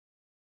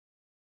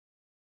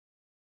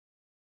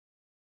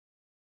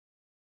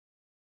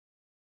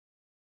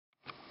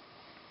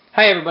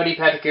Hi everybody,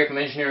 Patrick here from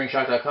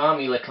EngineeringShock.com,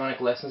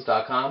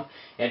 ElectronicLessons.com,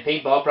 and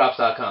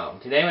PaintballProps.com.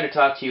 Today I'm going to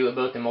talk to you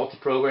about the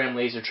multi-program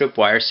laser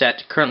tripwire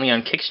set currently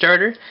on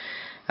Kickstarter.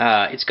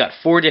 It's got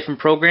 4 different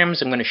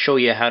programs. I'm going to show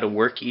you how to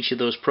work each of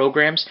those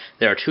programs.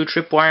 There are 2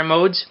 tripwire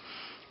modes,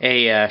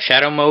 a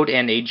shadow mode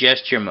and a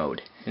gesture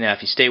mode. Now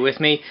if you stay with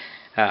me,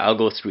 I'll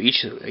go through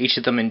each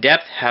of them in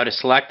depth, how to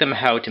select them,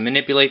 how to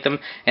manipulate them,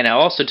 and I'll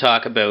also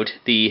talk about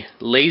the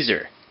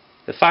laser.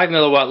 The 5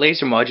 milliwatt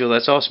laser module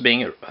that's also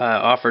being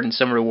offered in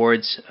some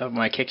rewards of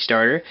my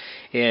Kickstarter.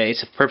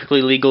 It's a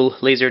perfectly legal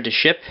laser to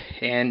ship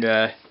and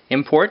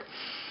import.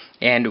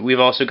 And we've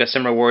also got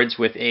some rewards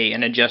with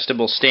an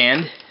adjustable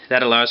stand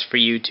that allows for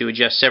you to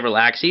adjust several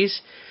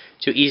axes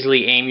to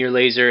easily aim your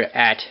laser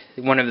at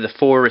one of the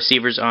 4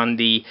 receivers on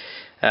the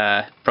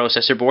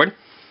processor board.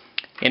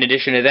 In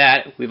addition to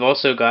that, we've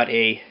also got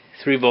a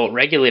 3-volt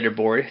regulator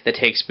board that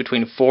takes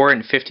between 4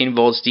 and 15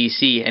 volts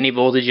DC, any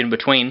voltage in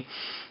between,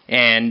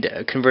 and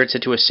converts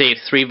it to a safe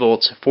 3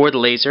 volts for the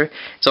laser.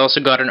 It's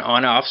also got an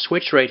on-off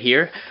switch right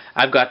here.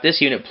 I've got this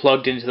unit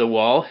plugged into the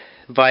wall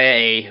via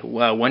a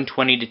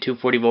 120 to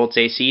 240 volts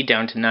AC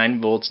down to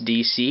 9 volts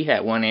DC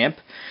at 1 amp.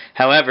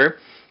 However,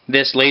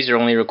 this laser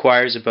only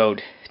requires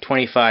about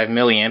 25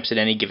 milliamps at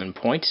any given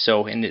point.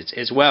 So, and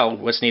as well,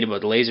 what's neat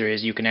about the laser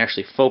is you can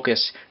actually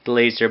focus the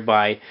laser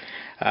by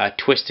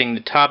twisting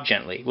the top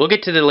gently. We'll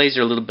get to the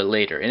laser a little bit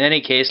later. In any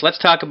case, let's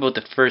talk about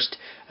the first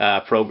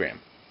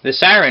program. The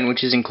Siren,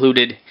 which is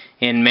included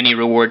in many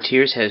reward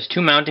tiers, has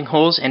 2 mounting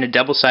holes and a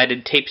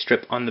double-sided tape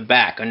strip on the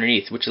back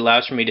underneath, which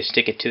allows for me to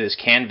stick it to this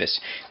canvas.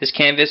 This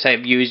canvas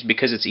I've used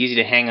because it's easy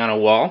to hang on a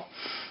wall,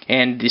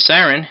 and the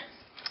Siren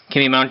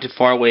can be mounted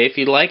far away if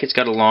you'd like. It's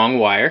got a long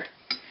wire,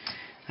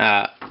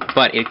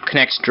 but it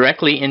connects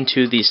directly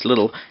into this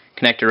little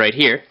connector right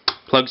here,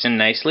 plugs in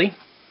nicely,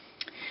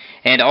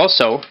 and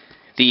also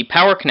the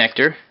power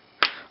connector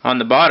on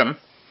the bottom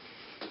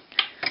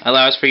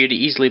allows for you to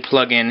easily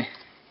plug in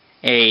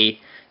a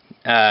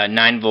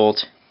 9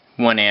 volt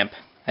 1 amp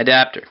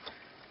adapter,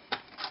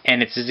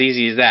 and it's as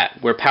easy as that.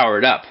 We're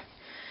powered up.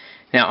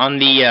 Now on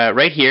the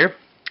right here,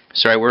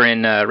 sorry, we're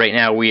in right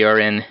now we are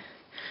in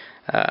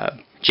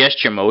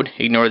gesture mode.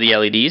 Ignore the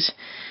LEDs.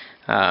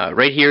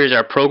 Right here is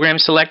our program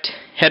select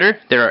header.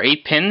 There are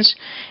 8 pins,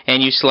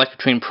 and you select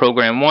between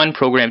program 1,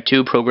 program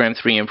 2, program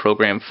 3, and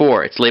program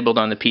 4. It's labeled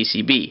on the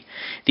PCB.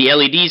 The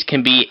LEDs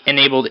can be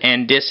enabled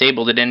and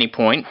disabled at any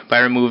point by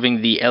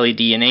removing the LED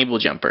enable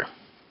jumper.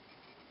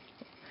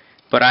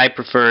 But I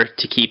prefer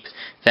to keep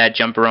that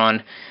jumper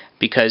on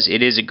because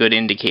it is a good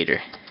indicator.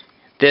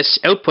 This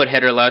output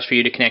header allows for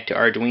you to connect to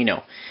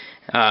Arduino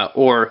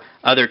or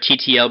other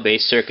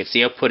TTL-based circuits.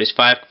 The output is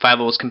 5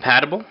 volts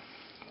compatible,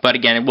 but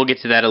again, we'll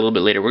get to that a little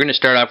bit later. We're going to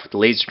start off with the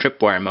laser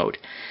tripwire mode.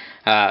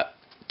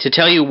 To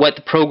tell you what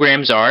the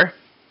programs are,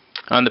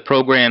 on the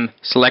program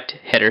select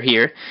header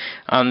here,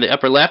 on the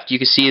upper left you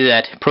can see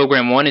that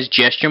program 1 is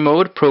gesture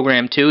mode,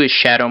 program 2 is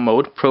shadow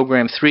mode,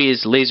 program 3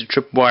 is laser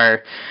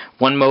tripwire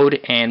 1 mode,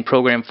 and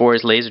program 4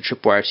 is laser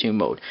tripwire 2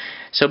 mode.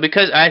 So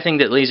because I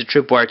think that laser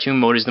tripwire 2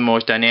 mode is the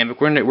most dynamic,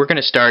 we're going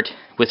to start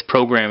with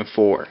program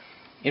 4.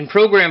 In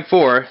program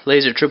 4,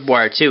 laser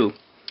tripwire 2,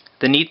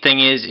 the neat thing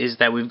is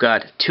that we've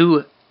got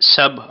 2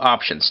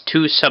 sub-options,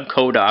 2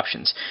 subcode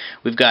options.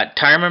 We've got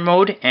timer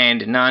mode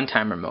and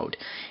non-timer mode.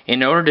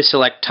 In order to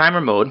select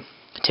timer mode,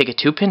 take a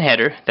 2-pin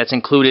header that's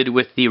included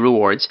with the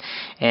rewards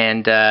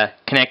and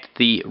connect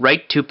the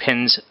right 2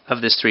 pins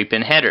of this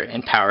 3-pin header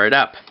and power it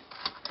up.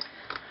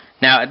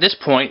 Now at this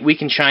point we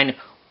can shine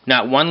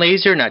not 1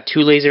 laser, not 2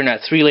 lasers, not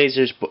 3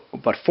 lasers,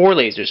 but 4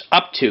 lasers,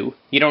 up to.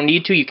 You don't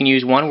need to, you can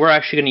use 1. We're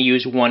actually going to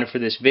use 1 for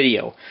this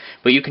video.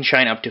 But you can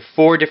shine up to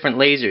 4 different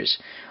lasers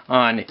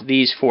on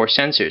these 4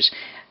 sensors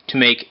to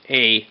make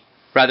a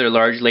rather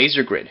large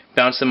laser grid.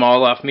 Bounce them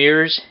all off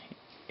mirrors.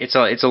 It's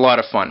a lot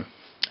of fun.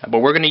 But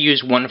we're going to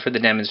use 1 for the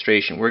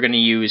demonstration. We're going to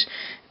use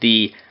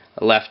the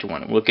left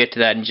one. We'll get to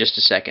that in just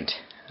a second.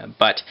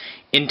 But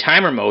in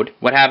timer mode,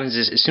 what happens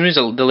is as soon as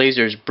the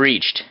laser is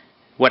breached,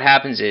 what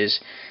happens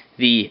is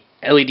the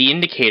LED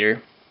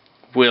indicator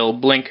will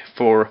blink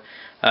for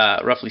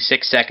roughly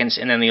 6 seconds,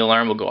 and then the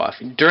alarm will go off.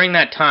 During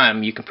that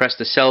time, you can press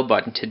the sell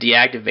button to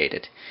deactivate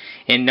it.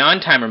 In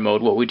non-timer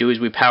mode, what we do is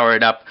we power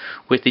it up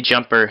with the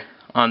jumper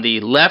on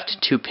the left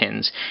 2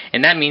 pins,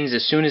 and that means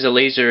as soon as a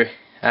laser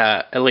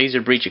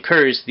breach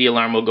occurs, the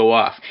alarm will go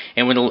off.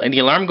 And when the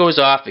alarm goes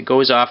off, it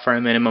goes off for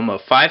a minimum of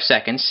 5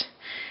 seconds,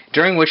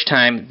 during which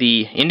time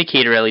the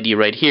indicator LED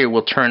right here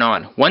will turn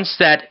on. Once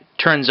that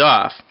turns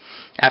off,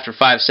 after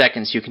 5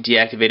 seconds, you can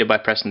deactivate it by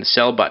pressing the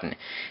sell button.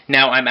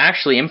 Now, I'm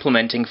actually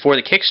implementing for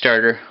the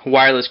Kickstarter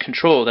wireless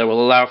control that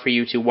will allow for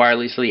you to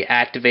wirelessly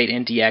activate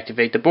and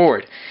deactivate the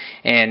board.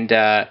 And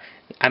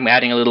I'm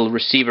adding a little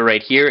receiver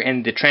right here,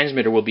 and the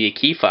transmitter will be a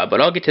key fob.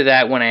 But I'll get to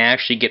that when I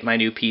actually get my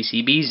new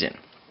PCBs in.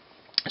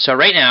 So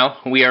right now,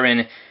 we are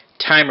in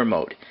timer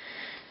mode.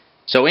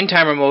 So in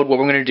timer mode, what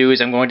we're going to do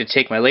is I'm going to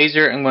take my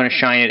laser, I'm going to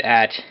shine it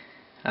at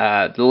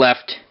the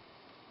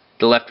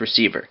left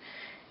receiver.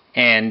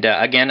 And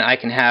again, I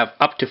can have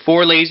up to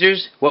 4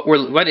 lasers.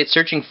 What it's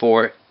searching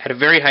for at a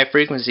very high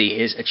frequency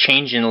is a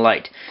change in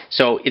light.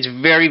 So it's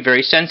very,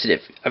 very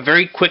sensitive. A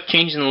very quick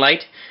change in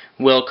light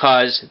will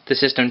cause the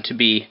system to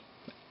be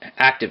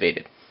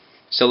activated.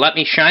 So let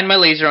me shine my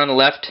laser on the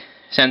left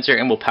sensor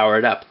and we'll power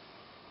it up.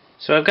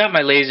 So I've got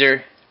my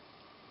laser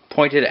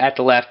pointed at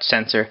the left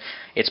sensor.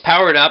 It's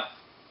powered up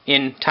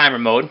in timer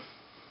mode.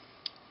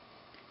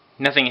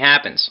 Nothing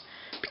happens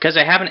because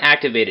I haven't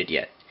activated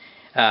yet.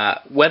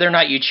 Whether or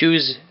not you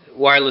choose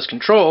wireless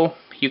control,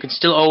 you can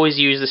still always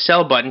use the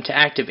cell button to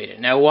activate it.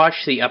 Now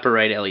watch the upper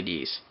right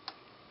LEDs.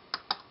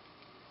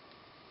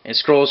 It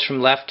scrolls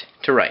from left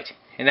to right,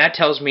 and that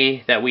tells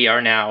me that we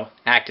are now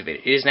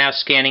activated. It is now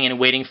scanning and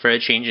waiting for a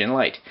change in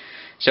light.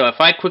 So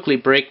if I quickly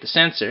break the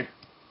sensor,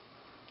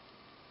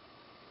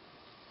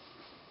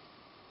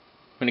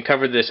 I'm going to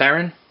cover the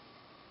siren.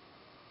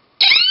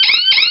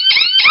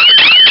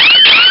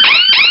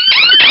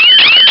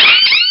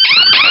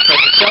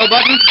 Press the cell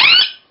button.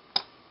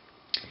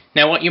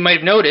 Now what you might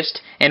have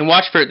noticed, and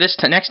watch for it this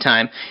next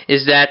time,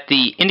 is that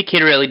the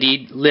indicator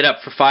LED lit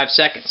up for 5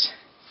 seconds.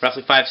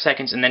 Roughly 5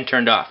 seconds, and then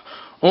turned off.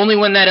 Only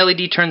when that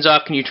LED turns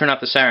off can you turn off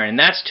the siren, and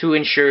that's to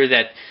ensure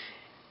that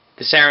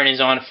the siren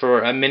is on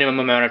for a minimum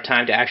amount of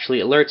time to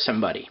actually alert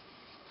somebody.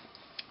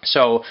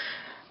 So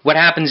what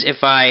happens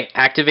if I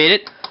activate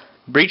it,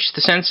 breach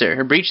the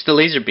sensor, or breach the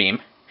laser beam,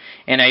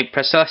 and I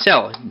press the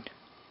cell?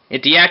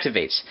 It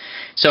deactivates.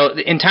 So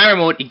in timer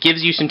mode, it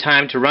gives you some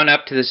time to run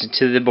up to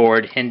the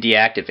board and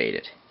deactivate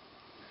it.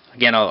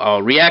 Again,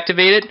 I'll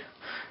reactivate it,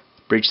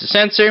 breach the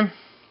sensor,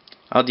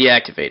 I'll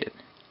deactivate it.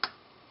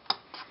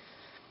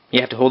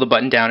 You have to hold the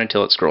button down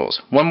until it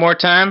scrolls. One more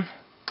time,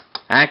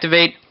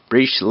 activate,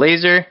 breach the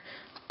laser,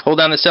 hold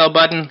down the cell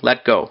button,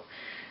 let go.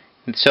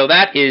 And so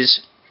that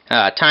is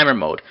timer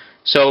mode.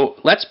 So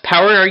let's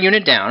power our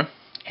unit down,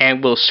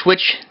 and we'll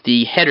switch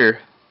the header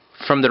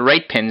from the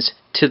right pins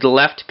to the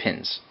left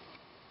pins.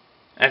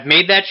 I've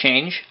made that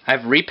change.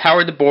 I've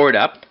repowered the board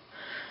up.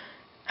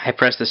 I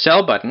press the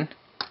cell button.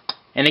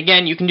 And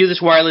again, you can do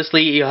this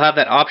wirelessly. You'll have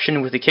that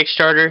option with the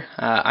Kickstarter.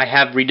 I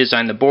have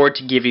redesigned the board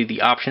to give you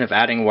the option of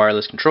adding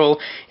wireless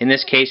control. In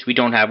this case, we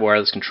don't have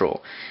wireless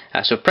control.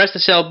 So press the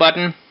cell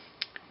button.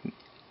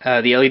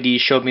 The LED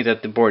showed me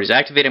that the board is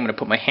activated. I'm going to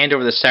put my hand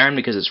over the siren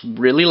because it's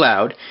really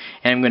loud,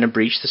 and I'm going to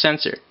breach the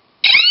sensor.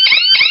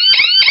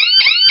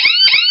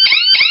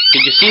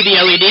 Did you see the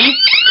LED?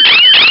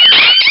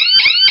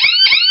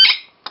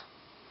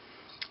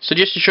 So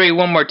just to show you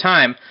one more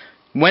time,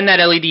 when that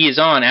LED is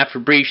on after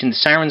breach and the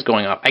siren's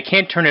going off, I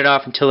can't turn it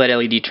off until that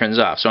LED turns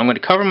off. So I'm going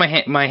to cover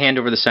my hand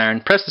over the siren,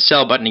 press the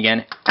cell button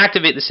again,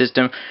 activate the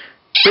system,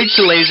 breach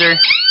the laser.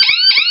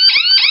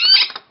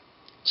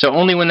 So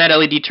only when that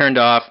LED turned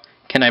off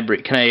can I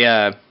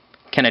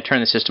turn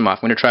the system off.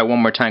 I'm going to try one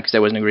more time because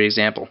that wasn't a great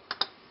example.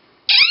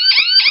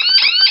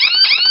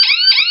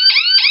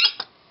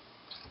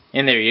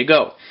 And there you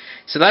go.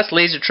 So that's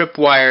laser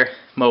tripwire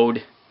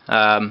mode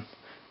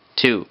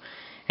 2.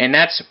 And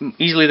that's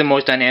easily the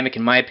most dynamic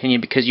in my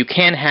opinion because you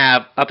can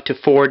have up to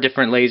 4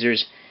 different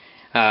lasers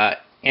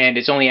and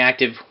it's only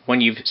active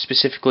when you've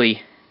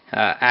specifically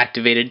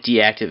activated,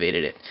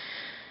 deactivated it.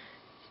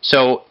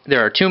 So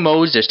there are 2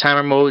 modes. There's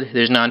timer mode,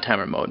 there's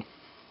non-timer mode.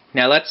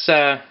 Now let's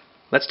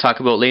talk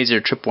about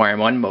laser tripwire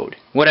 1 mode.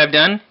 What I've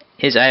done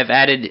is I've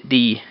added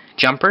the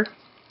jumper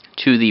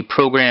to the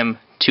program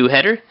 2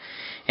 header,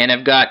 and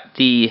I've got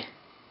the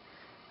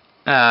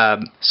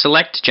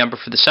select jumper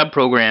for the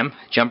subprogram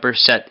jumper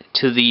set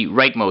to the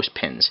rightmost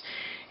pins.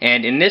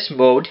 And in this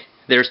mode,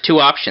 there's 2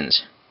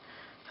 options.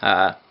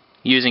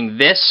 Using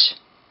this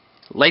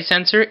light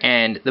sensor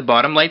and the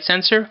bottom light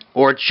sensor,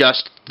 or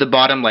just the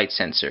bottom light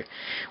sensor.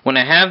 When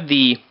I have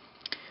the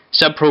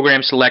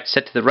subprogram select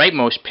set to the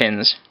rightmost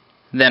pins,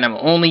 then I'm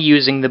only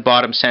using the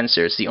bottom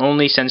sensor. It's the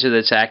only sensor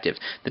that's active.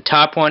 The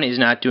top one is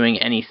not doing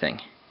anything.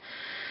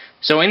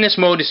 So in this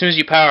mode, as soon as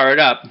you power it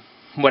up,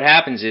 what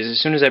happens is, as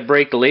soon as I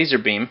break the laser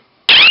beam,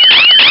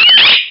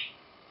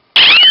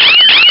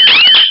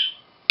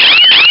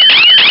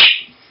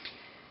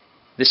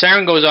 the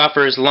siren goes off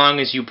for as long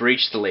as you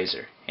breach the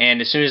laser. And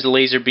as soon as the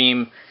laser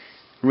beam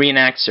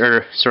retouches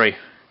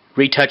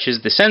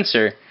the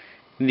sensor,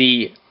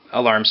 the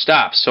alarm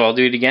stops. So I'll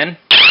do it again.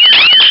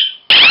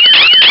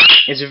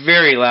 It's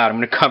very loud. I'm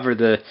going to cover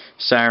the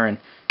siren.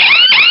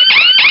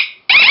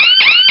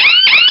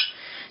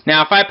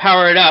 Now if I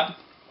power it up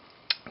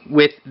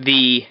with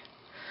the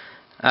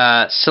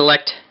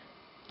select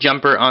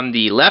jumper on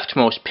the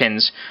leftmost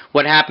pins,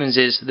 what happens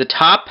is the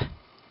top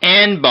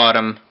and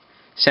bottom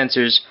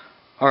sensors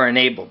are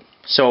enabled.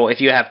 So if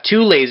you have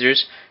 2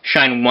 lasers,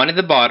 shine one at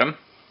the bottom,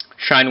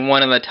 shine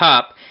one on the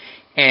top,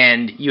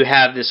 and you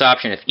have this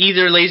option. If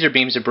either laser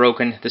beams are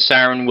broken, the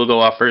siren will go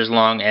off for as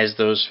long as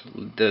those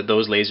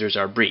lasers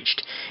are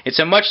breached. It's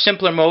a much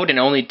simpler mode, and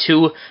only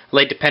 2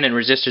 light-dependent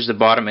resistors, the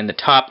bottom and the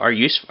top, are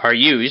used.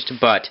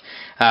 But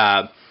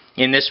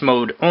in this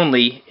mode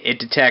only, it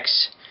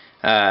detects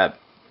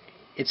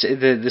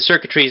the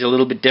circuitry is a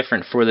little bit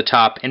different for the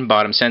top and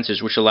bottom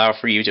sensors, which allow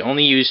for you to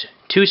only use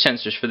 2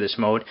 sensors for this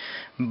mode.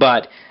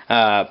 But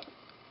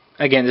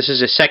again, this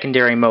is a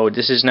secondary mode.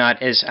 This is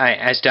not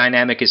as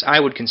dynamic as I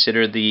would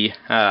consider the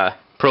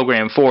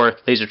program for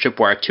Laser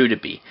Tripwire 2 to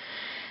be.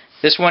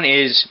 This one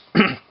is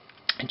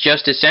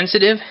just as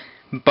sensitive,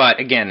 but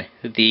again,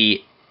 the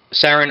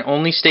siren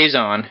only stays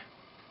on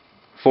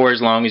for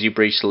as long as you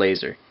breach the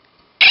laser.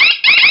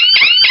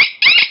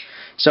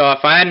 So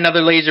if I had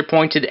another laser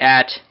pointed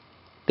at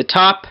the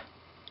top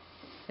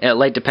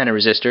light dependent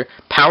resistor,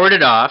 powered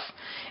it off,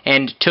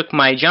 and took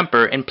my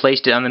jumper and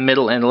placed it on the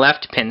middle and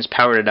left pins,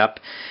 powered it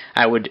up,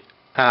 I would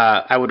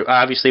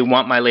obviously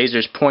want my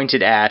lasers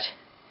pointed at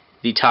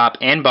the top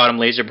and bottom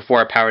laser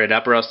before I powered it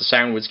up, or else the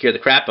siren would scare the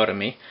crap out of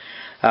me.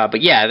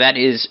 But yeah, that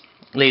is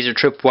Laser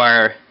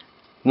Tripwire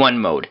 1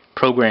 mode,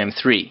 program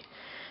 3.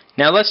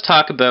 Now let's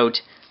talk about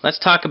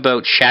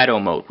Shadow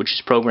mode, which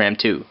is program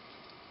 2.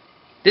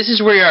 This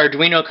is where your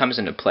Arduino comes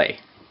into play.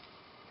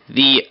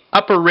 The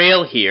upper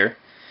rail here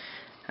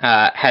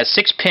has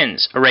 6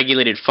 pins, a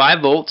regulated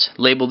 5 volts,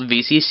 labeled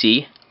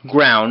VCC,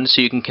 ground,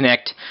 so you can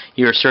connect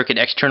your circuit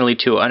externally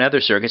to another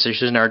circuit,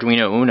 such as an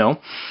Arduino Uno,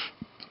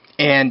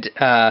 and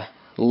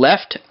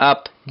left,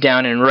 up,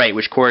 down, and right,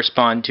 which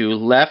correspond to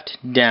left,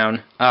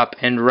 down, up,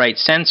 and right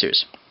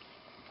sensors.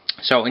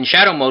 So in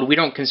Shadow mode,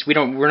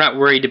 we're not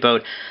worried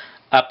about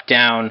up,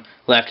 down,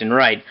 left, and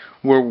right.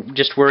 We're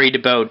just worried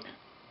about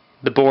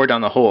the board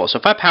on the whole. So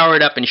if I power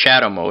it up in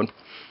Shadow mode,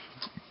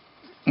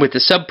 with the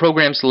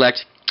subprogram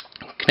select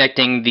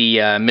connecting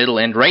the middle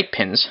and right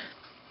pins,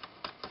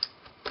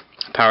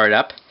 power it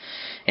up,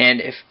 and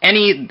if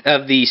any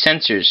of the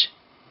sensors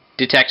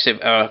detects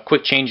a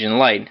quick change in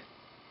light,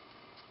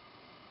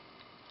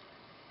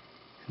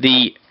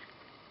 the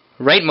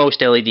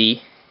rightmost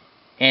LED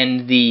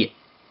and the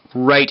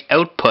right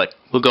output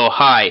will go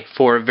high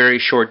for a very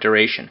short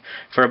duration,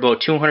 for about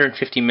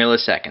 250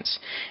 milliseconds.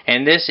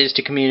 And this is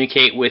to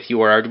communicate with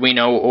your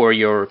Arduino or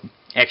your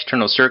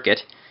external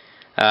circuit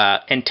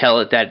and tell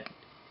it that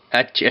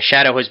a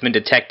shadow has been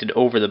detected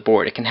over the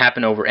board. It can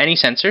happen over any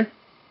sensor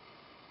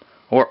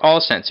or all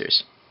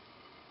sensors.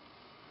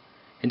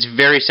 It's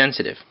very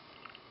sensitive.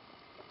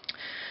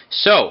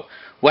 So,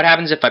 what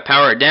happens if I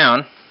power it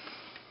down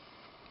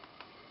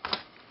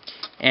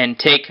and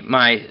take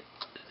my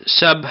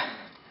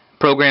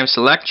sub-program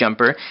select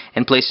jumper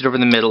and place it over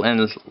the middle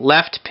and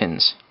left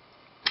pins,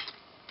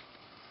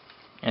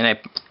 and I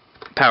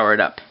power it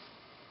up?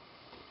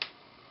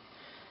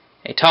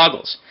 It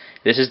toggles.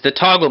 This is the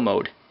toggle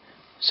mode.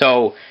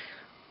 So,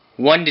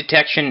 one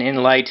detection in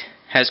light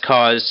has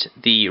caused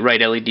the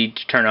right LED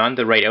to turn on,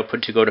 the right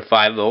output to go to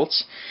 5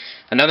 volts.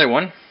 Another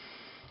one,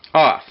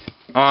 off,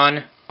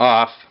 on,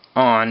 off,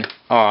 on,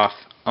 off,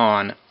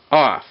 on,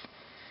 off.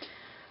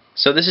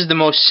 So this is the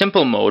most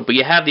simple mode, but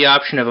you have the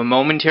option of a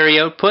momentary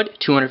output,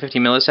 250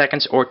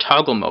 milliseconds, or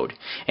toggle mode.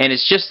 And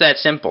it's just that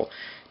simple.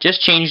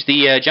 Just change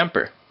the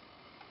jumper.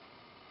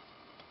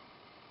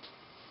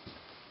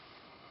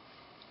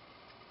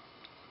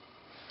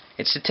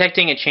 It's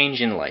detecting a change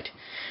in light.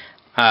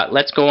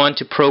 Let's go on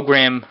to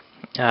program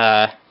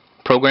 1,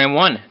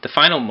 the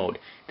final mode.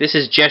 This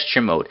is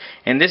gesture mode,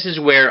 and this is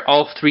where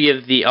all 4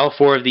 of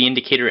the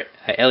indicator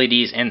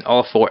LEDs and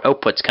all 4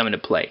 outputs come into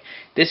play.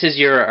 This is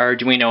your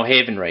Arduino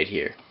Haven right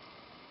here.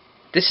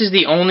 This is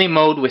the only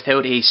mode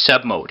without a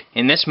sub-mode.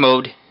 In this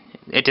mode,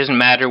 it doesn't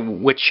matter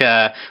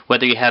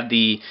whether you have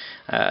the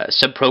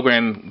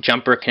sub-program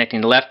jumper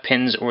connecting the left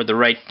pins or the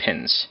right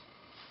pins.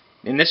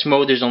 In this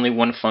mode, there's only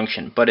one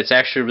function, but it's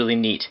actually really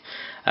neat.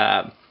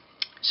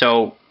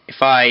 So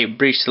if I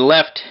breach the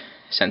left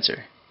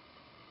sensor,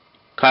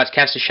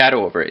 cast a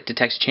shadow over it,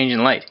 detects a change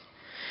in light,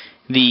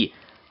 the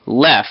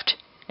left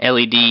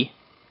LED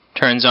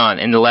turns on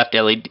and the left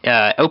LED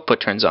output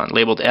turns on,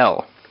 labeled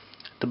L.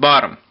 The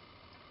bottom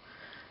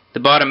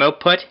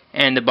output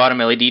and the bottom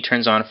LED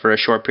turns on for a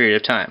short period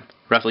of time,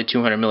 roughly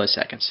 200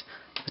 milliseconds.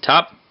 The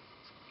top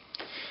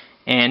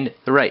and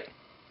the right.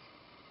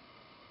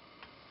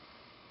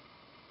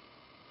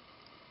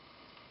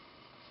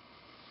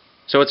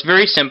 So it's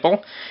very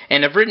simple,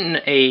 and I've written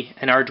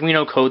an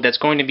Arduino code that's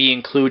going to be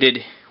included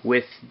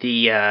with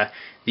the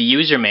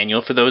user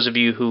manual for those of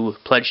you who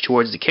pledge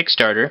towards the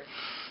Kickstarter,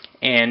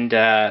 and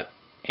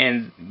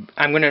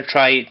I'm going to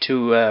try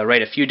to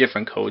write a few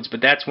different codes,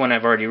 but that's one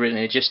I've already written.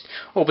 It just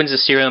opens the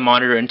serial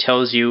monitor and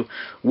tells you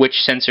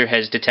which sensor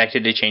has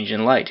detected a change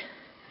in light.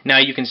 Now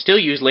you can still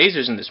use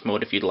lasers in this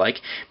mode if you'd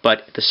like,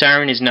 but the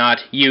siren is not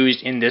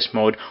used in this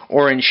mode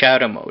or in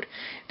shadow mode.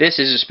 This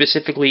is a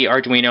specifically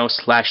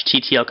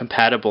Arduino/TTL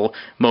compatible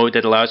mode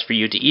that allows for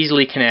you to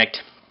easily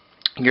connect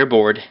your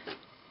board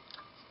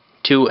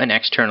to an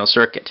external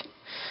circuit.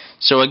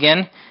 So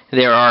again,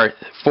 there are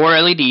 4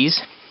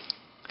 LEDs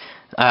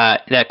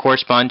that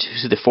correspond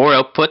to the 4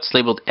 outputs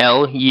labeled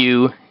L,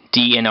 U,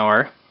 D, and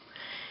R.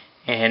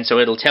 And so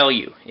it'll tell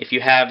you. If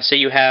you have, say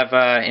you have,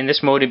 in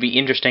this mode it'd be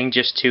interesting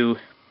just to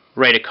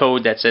write a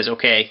code that says,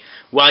 okay,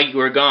 while you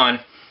are gone,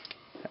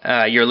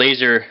 your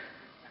laser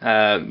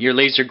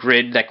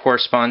grid that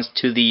corresponds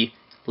to the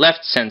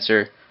left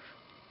sensor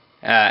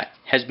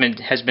has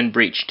been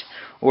breached,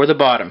 or the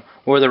bottom,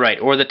 or the right,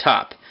 or the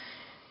top.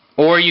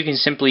 Or you can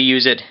simply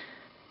use it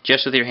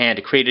just with your hand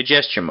to create a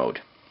gesture mode.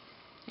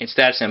 It's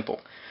that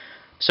simple.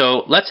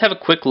 So let's have a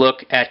quick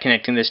look at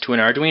connecting this to an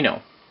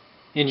Arduino.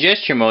 In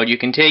gesture mode, you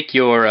can take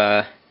your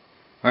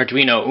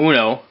Arduino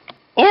Uno,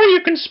 or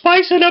you can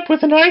spice it up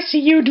with an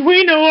ICU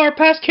Arduino, our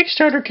past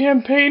Kickstarter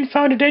campaign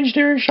found at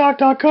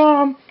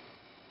engineeringshock.com.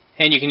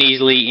 And you can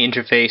easily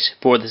interface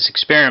for this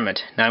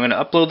experiment. Now I'm going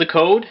to upload the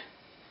code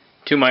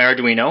to my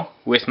Arduino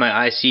with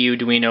my ICU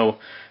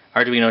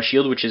Arduino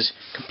Shield, which is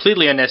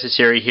completely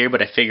unnecessary here,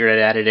 but I figured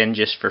I'd add it in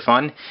just for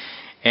fun.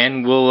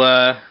 And we'll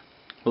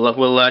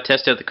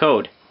test out the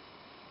code.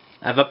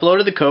 I've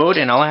uploaded the code,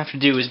 and all I have to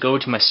do is go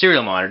to my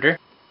serial monitor,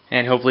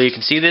 and hopefully you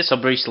can see this.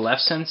 I'll breach the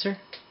left sensor.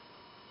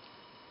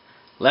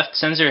 Left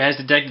sensor has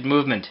detected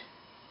movement.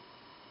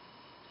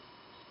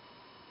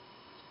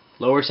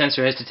 Lower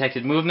sensor has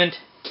detected movement.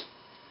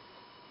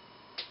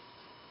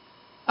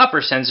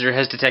 Upper sensor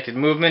has detected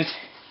movement.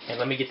 And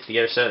let me get to the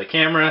other side of the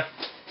camera.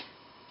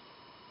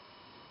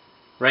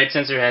 Right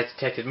sensor has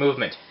detected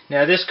movement.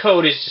 Now this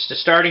code is just a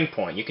starting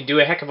point. You can do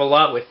a heck of a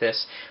lot with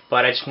this,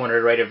 but I just wanted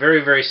to write a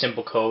very, very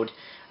simple code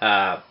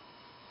that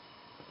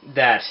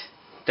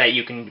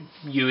you can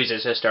use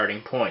as a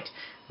starting point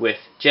with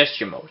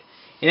gesture mode.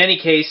 In any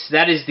case,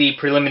 that is the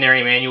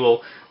preliminary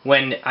manual.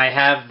 When I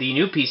have the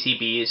new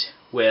PCBs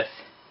with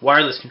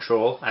wireless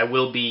control, I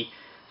will be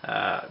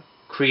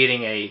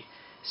creating a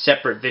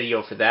separate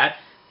video for that.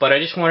 But I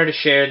just wanted to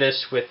share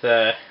this with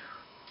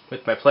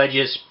my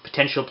pledges,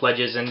 potential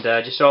pledges, and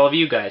just all of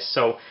you guys.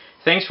 So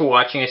thanks for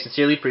watching. I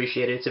sincerely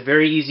appreciate it. It's a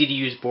very easy to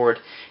use board.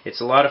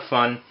 It's a lot of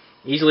fun,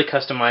 easily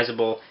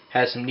customizable,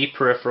 has some neat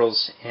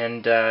peripherals,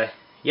 and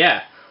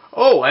yeah.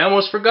 Oh, I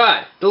almost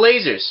forgot the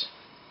lasers.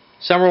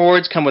 Some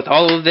rewards come with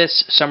all of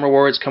this. Some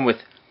rewards come with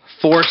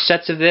 4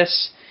 sets of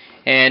this,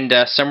 and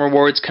some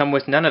rewards come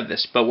with none of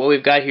this. But what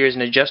we've got here is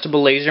an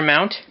adjustable laser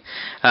mount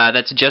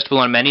that's adjustable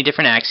on many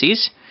different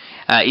axes,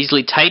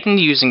 easily tightened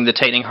using the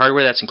tightening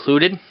hardware that's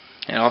included.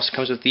 It also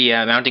comes with the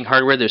mounting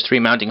hardware. There's 3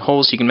 mounting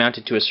holes, so you can mount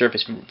it to a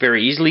surface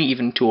very easily,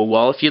 even to a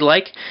wall if you'd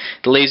like.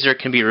 The laser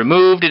can be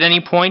removed at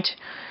any point,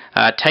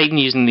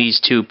 tightened using these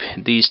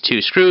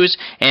two screws,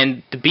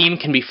 and the beam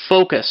can be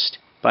focused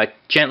by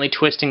gently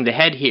twisting the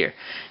head here.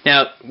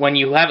 Now, when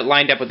you have it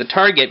lined up with the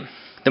target,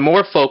 the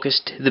more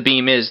focused the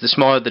beam is, the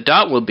smaller the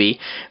dot will be,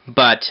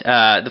 but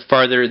the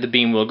farther the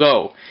beam will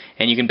go.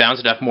 And you can bounce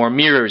it off more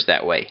mirrors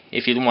that way,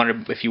 if you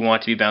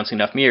want to be bouncing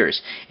enough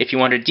mirrors. If you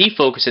want to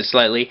defocus it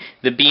slightly,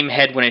 the beam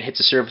head, when it hits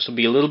the surface, will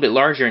be a little bit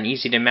larger and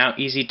easy to mount,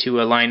 easy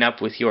to line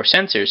up with your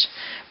sensors,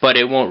 but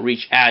it won't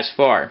reach as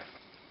far.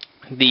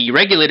 The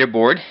regulator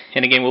board,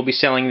 and again we'll be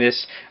selling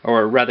this,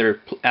 or rather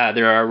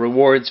there are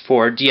rewards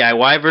for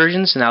DIY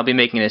versions, and I'll be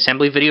making an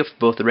assembly video for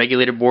both the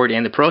regulator board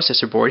and the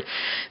processor board.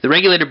 The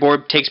regulator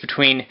board takes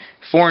between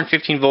 4 and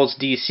 15 volts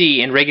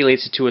DC and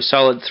regulates it to a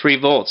solid 3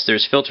 volts.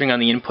 There's filtering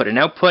on the input and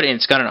output, and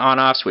it's got an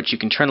on-off switch. You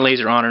can turn the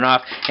laser on and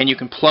off, and you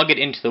can plug it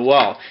into the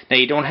wall. Now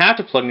you don't have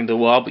to plug it into the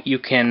wall, but you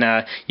can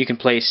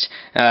place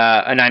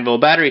a 9-volt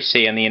battery,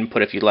 say, on the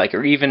input if you'd like,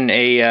 or even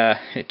a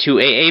 2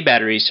 AA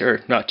batteries, or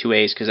not 2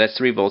 A's because that's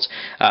 3 volts,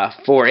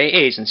 4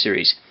 AA's in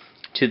series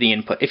to the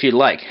input if you'd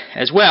like.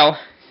 As well,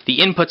 the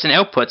inputs and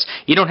outputs,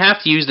 you don't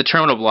have to use the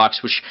terminal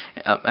blocks, which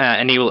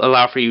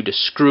allow for you to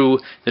screw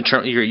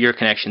your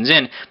connections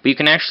in, but you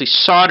can actually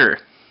solder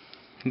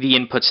the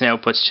inputs and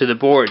outputs to the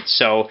board.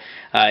 So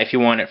if you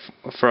want it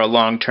for a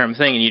long-term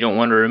thing and you don't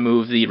want to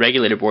remove the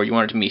regulator board, you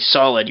want it to be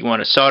solid, you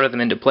want to solder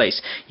them into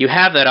place, you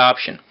have that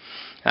option.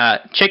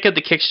 Check out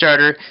the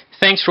Kickstarter.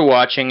 Thanks for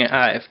watching.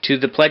 To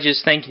the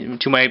pledges,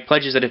 to my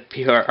pledges that have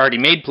already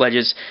made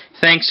pledges.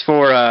 Thanks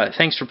for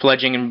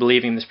pledging and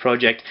believing in this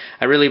project.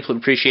 I really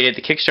appreciate it.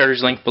 The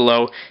Kickstarter's linked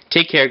below.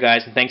 Take care,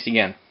 guys, and thanks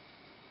again.